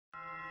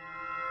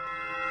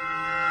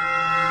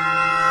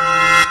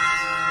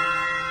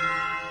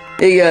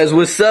Hey guys,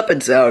 what's up?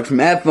 It's Alex from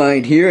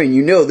AppFind here, and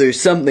you know there's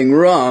something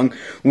wrong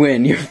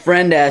when your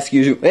friend asks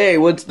you, hey,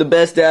 what's the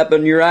best app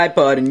on your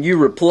iPod? And you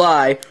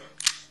reply,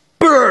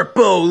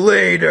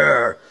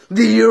 Burp.Olator,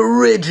 the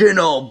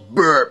original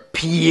Burp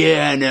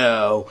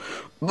piano.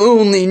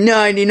 Only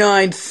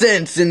 99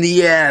 cents in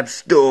the App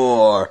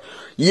Store.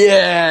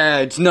 Yeah,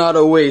 it's not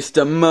a waste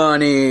of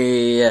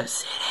money.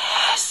 Yes,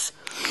 it is.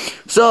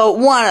 So,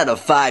 1 out of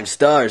 5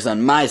 stars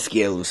on my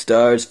scale of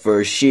stars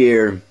for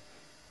sheer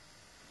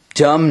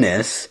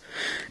dumbness.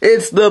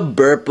 It's the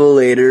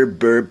Burp.Olator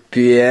Burp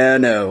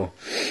piano.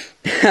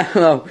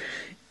 Oh,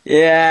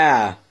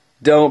 yeah,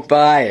 don't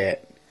buy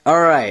it.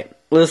 Alright,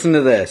 listen to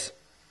this.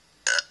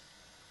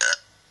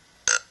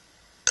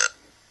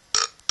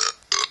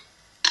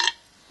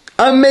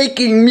 I'm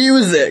making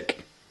music.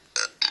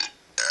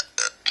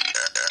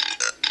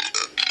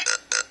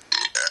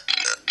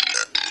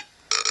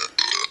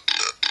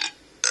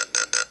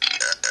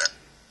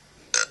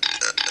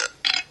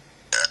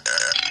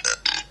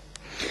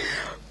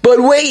 But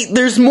wait,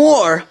 there's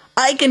more!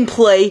 I can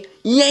play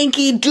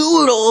Yankee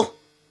Doodle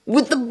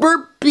with the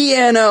Burp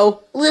piano!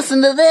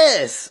 Listen to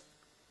this!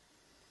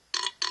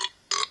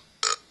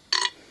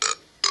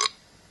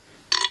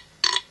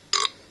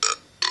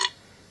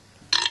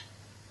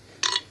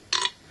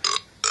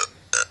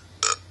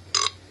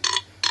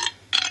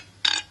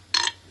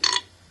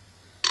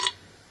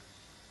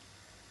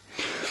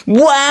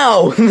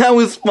 Wow! That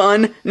was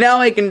fun! Now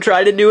I can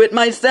try to do it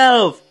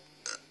myself!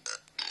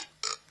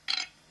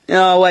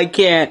 Oh, I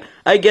can't.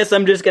 I guess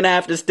I'm just gonna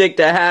have to stick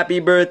to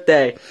happy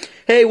birthday.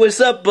 Hey, what's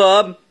up,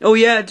 Bob? Oh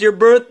yeah, it's your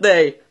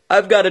birthday.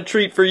 I've got a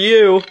treat for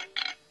you.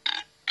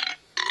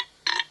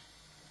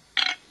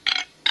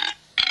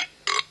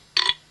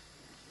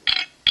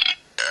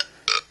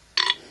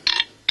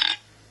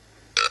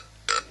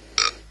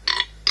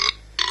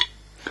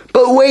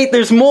 But wait,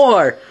 there's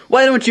more!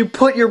 Why don't you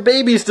put your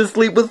babies to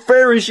sleep with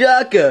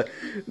Farashaka?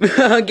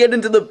 Get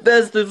into the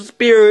festive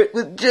spirit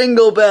with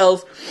Jingle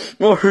Bells.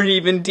 Or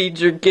even teach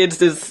your kids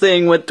to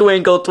sing with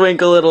Twinkle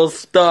Twinkle Little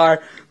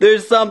Star.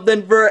 There's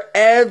something for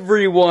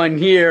everyone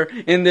here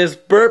in this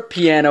Burp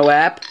piano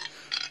app.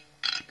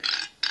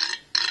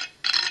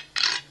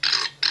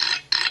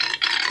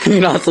 You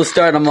can also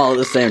start them all at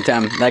the same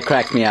time. That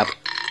cracked me up.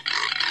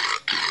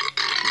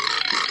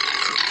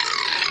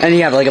 And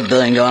you have like a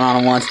billion going on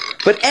at once.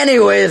 But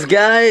anyways,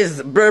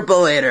 guys,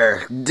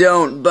 Burp.Olator,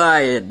 don't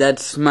buy it.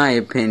 That's my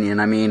opinion.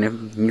 I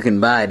mean, you can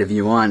buy it if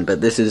you want,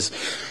 but this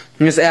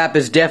app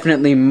is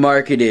definitely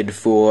marketed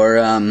for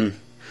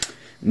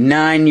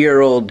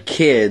 9-year-old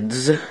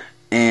kids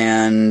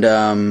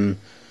and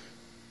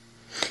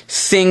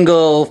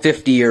single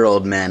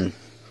 50-year-old men.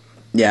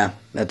 Yeah,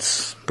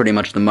 that's pretty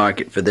much the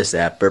market for this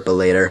app,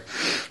 Burp.Olator.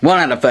 1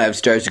 out of 5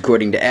 stars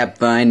according to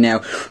AppFind.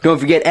 Now, don't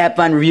forget,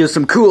 AppFind reviews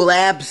some cool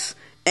apps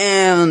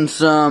and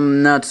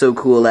some not so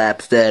cool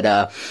apps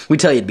that we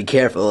tell you to be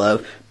careful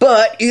of.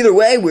 But either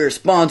way, we're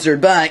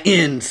sponsored by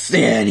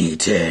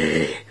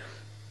INSaNiiTeH.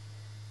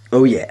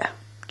 Oh yeah,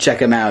 check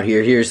them out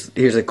here. Here's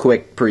a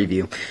quick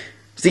preview.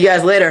 See you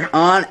guys later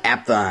on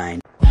AppFind.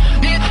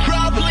 It's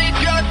probably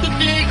just the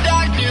things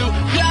I do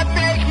that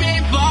make me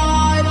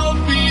vital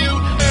for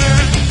you.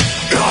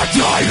 Your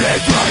time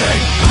is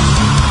running.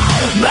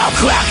 Mouth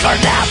cracker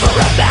never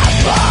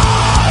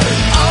remember.